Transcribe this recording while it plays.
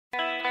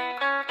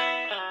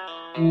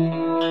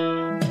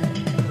You're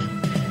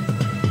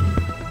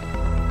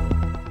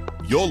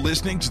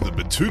listening to the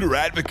Betoota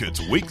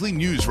Advocate's weekly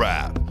news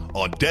wrap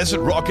on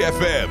Desert Rock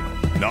FM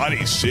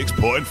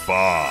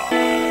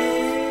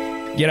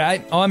 96.5.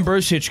 G'day, I'm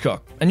Bruce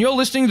Hitchcock, and you're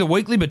listening to the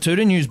weekly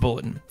Betoota News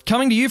Bulletin,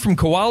 coming to you from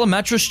Koala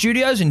Mattress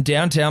Studios in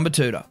downtown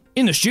Betoota.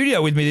 In the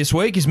studio with me this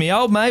week is me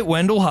old mate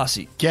Wendell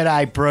Hussey.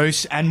 G'day,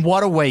 Bruce, and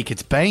what a week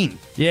it's been.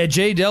 Yeah,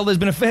 gee, Del, there's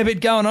been a fair bit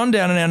going on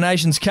down in our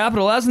nation's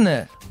capital, hasn't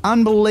there?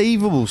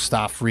 Unbelievable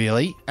stuff,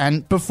 really.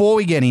 And before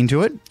we get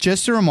into it,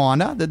 just a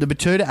reminder that the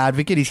Betoota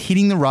Advocate is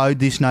hitting the road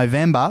this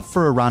November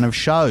for a run of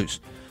shows.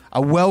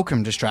 A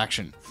welcome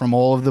distraction from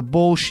all of the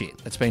bullshit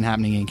that's been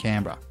happening in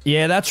Canberra.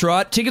 Yeah, that's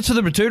right. Tickets for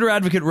the Betoota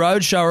Advocate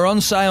Roadshow are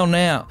on sale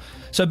now.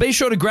 So be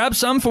sure to grab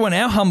some for when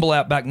our humble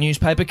outback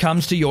newspaper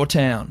comes to your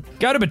town.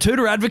 Go to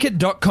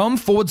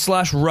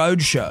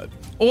betootaadvocate.com/roadshow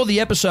or the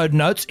episode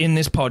notes in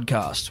this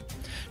podcast.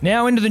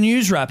 Now into the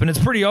news wrap, and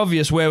it's pretty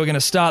obvious where we're going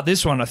to start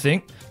this one, I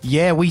think.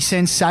 Yeah, we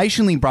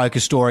sensationally broke a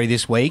story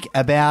this week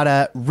about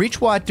a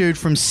rich white dude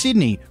from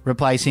Sydney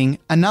replacing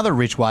another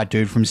rich white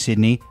dude from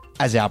Sydney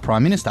as our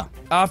Prime Minister.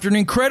 After an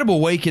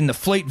incredible week in the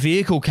fleet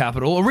vehicle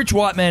capital, a rich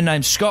white man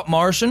named Scott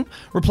Morrison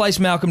replaced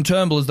Malcolm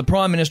Turnbull as the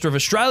Prime Minister of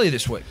Australia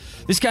this week.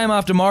 This came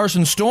after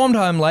Morrison stormed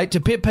home late to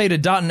pit Peter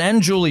Dutton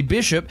and Julie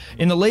Bishop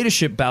in the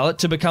leadership ballot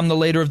to become the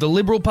leader of the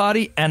Liberal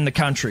Party and the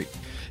country.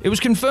 It was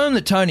confirmed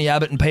that Tony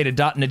Abbott and Peter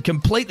Dutton had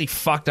completely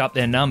fucked up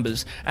their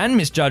numbers and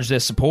misjudged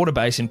their supporter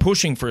base in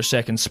pushing for a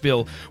second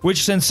spill,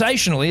 which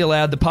sensationally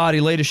allowed the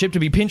party leadership to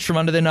be pinched from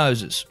under their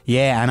noses.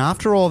 Yeah, and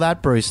after all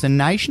that, Bruce, the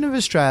nation of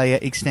Australia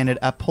extended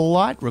a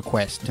polite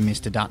request to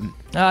Mr. Dutton.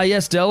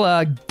 Yes,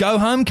 Del, go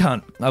home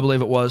cunt, I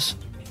believe it was.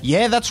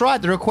 Yeah, that's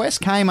right. The request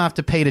came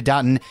after Peter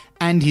Dutton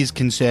and his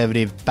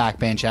conservative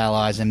backbench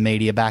allies and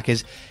media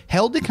backers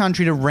held the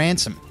country to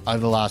ransom over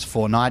the last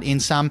fortnight in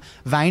some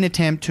vain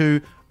attempt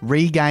to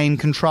regain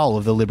control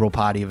of the Liberal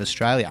Party of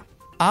Australia.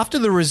 After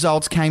the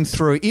results came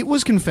through, it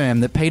was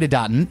confirmed that Peter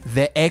Dutton,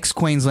 the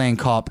ex-Queensland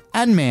cop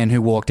and man who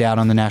walked out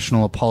on the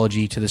national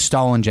apology to the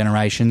stolen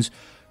generations,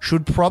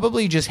 should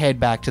probably just head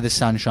back to the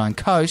Sunshine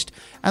Coast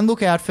and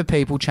look out for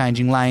people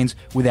changing lanes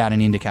without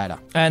an indicator.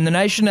 And the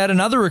nation had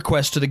another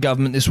request to the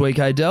government this week,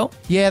 Del?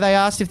 Yeah, they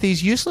asked if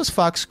these useless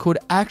fucks could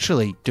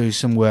actually do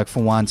some work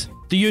for once.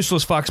 The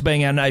useless fucks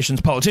being our nation's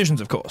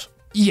politicians, of course.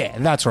 Yeah,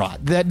 that's right.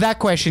 That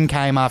question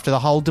came after the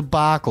whole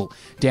debacle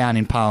down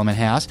in Parliament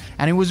House,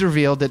 and it was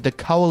revealed that the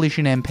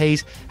coalition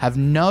MPs have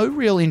no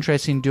real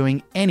interest in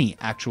doing any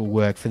actual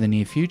work for the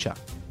near future.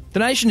 The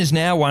nation is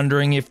now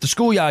wondering if the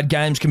schoolyard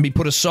games can be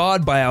put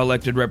aside by our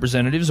elected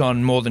representatives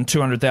on more than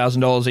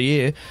 $200,000 a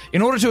year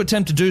in order to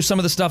attempt to do some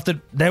of the stuff that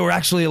they were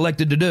actually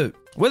elected to do.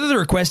 Whether the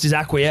request is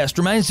acquiesced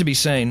remains to be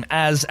seen,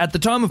 as at the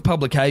time of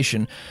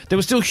publication, there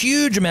were still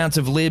huge amounts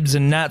of libs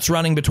and nats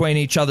running between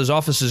each other's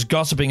offices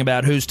gossiping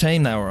about whose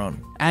team they were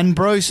on. And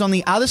Bruce, on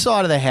the other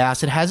side of the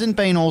house, it hasn't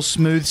been all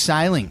smooth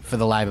sailing for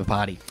the Labor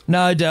Party.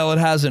 No, Del, it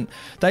hasn't.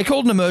 They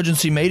called an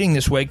emergency meeting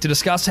this week to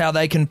discuss how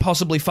they can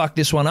possibly fuck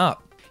this one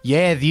up.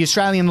 Yeah, the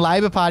Australian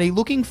Labor Party,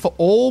 looking for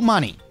all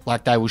money,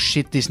 like they will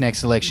shit this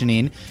next election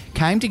in,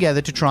 came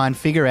together to try and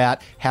figure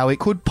out how it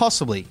could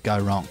possibly go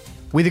wrong.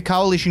 With a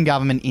coalition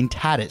government in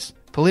tatters,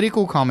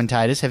 political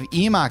commentators have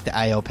earmarked the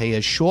ALP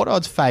as short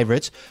odds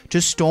favourites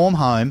to storm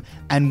home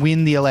and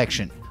win the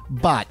election.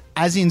 But,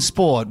 as in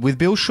sport, with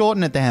Bill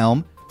Shorten at the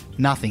helm,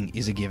 nothing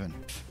is a given.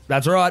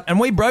 That's right, and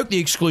we broke the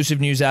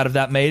exclusive news out of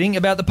that meeting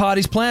about the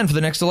party's plan for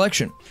the next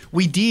election.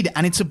 We did,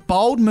 and it's a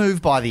bold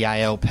move by the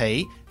ALP.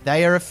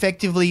 They are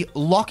effectively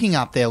locking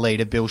up their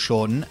leader, Bill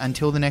Shorten,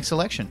 until the next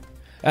election.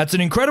 That's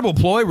an incredible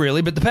ploy,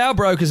 really, but the power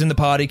brokers in the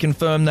party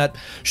confirmed that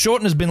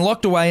Shorten has been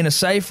locked away in a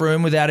safe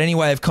room without any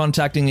way of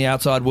contacting the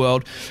outside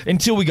world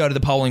until we go to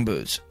the polling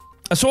booths.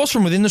 A source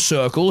from within the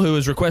circle, who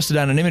has requested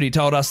anonymity,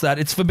 told us that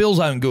it's for Bill's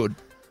own good.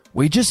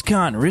 We just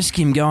can't risk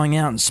him going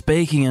out and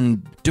speaking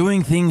and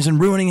doing things and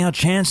ruining our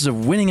chances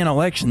of winning an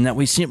election that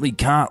we simply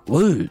can't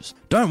lose.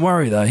 Don't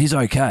worry, though, he's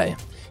okay.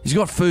 He's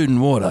got food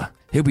and water.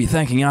 He'll be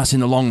thanking us in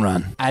the long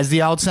run. As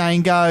the old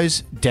saying goes,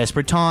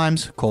 desperate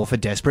times call for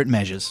desperate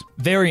measures.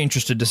 Very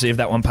interested to see if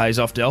that one pays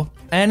off, Del.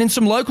 And in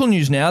some local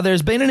news now,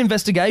 there's been an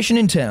investigation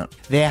in town.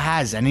 There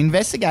has, an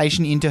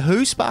investigation into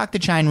who sparked the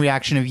chain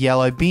reaction of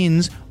yellow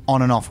bins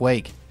on and off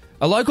week.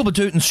 A local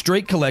Betootan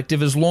street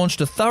collective has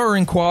launched a thorough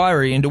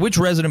inquiry into which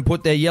resident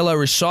put their yellow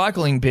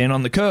recycling bin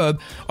on the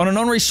curb on a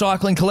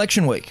non-recycling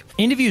collection week.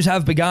 Interviews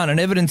have begun and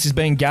evidence is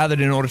being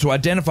gathered in order to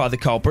identify the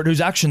culprit whose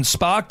actions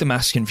sparked the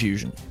mass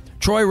confusion.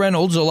 Troy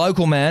Reynolds, a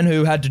local man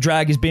who had to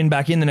drag his bin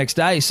back in the next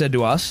day, said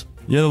to us,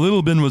 "Yeah, the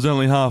little bin was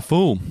only half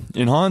full.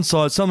 In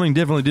hindsight, something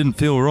definitely didn't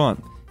feel right.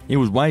 It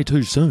was way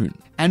too soon."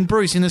 And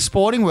Bruce, in the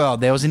sporting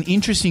world, there was an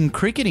interesting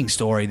cricketing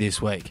story this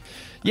week.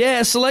 Yeah,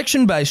 a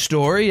selection-based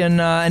story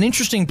and an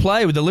interesting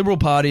play with the Liberal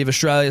Party of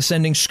Australia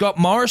sending Scott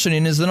Morrison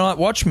in as the night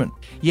watchman.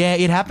 Yeah,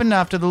 it happened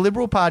after the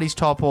Liberal Party's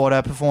top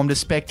order performed a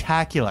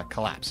spectacular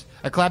collapse.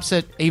 A collapse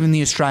that even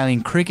the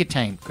Australian cricket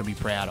team could be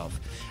proud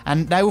of.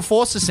 and they were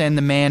forced to send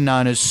the man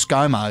known as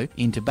ScoMo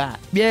into bat.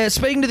 Yeah,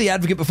 speaking to the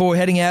Advocate before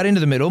heading out into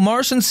the middle,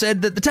 Morrison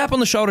said that the tap on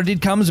the shoulder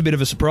did come as a bit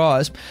of a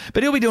surprise,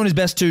 but he'll be doing his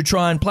best to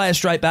try and play a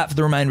straight bat for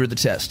the remainder of the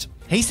test.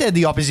 He said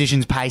the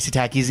opposition's pace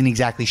attack isn't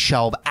exactly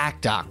Shelb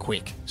Akhtar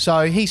quick,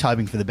 so he's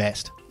hoping for the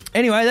best.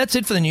 Anyway, that's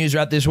it for the news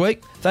wrap this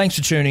week. Thanks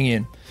for tuning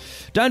in.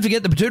 Don't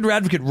forget the Betoota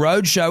Advocate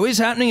Roadshow is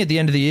happening at the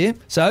end of the year,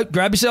 so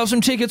grab yourself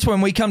some tickets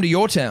when we come to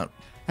your town.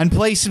 And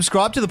please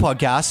subscribe to the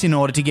podcast in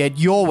order to get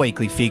your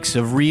weekly fix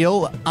of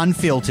real,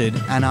 unfiltered,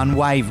 and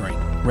unwavering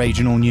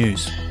regional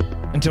news.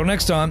 Until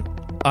next time,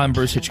 I'm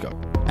Bruce Hitchcock.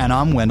 And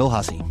I'm Wendell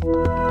Hussey.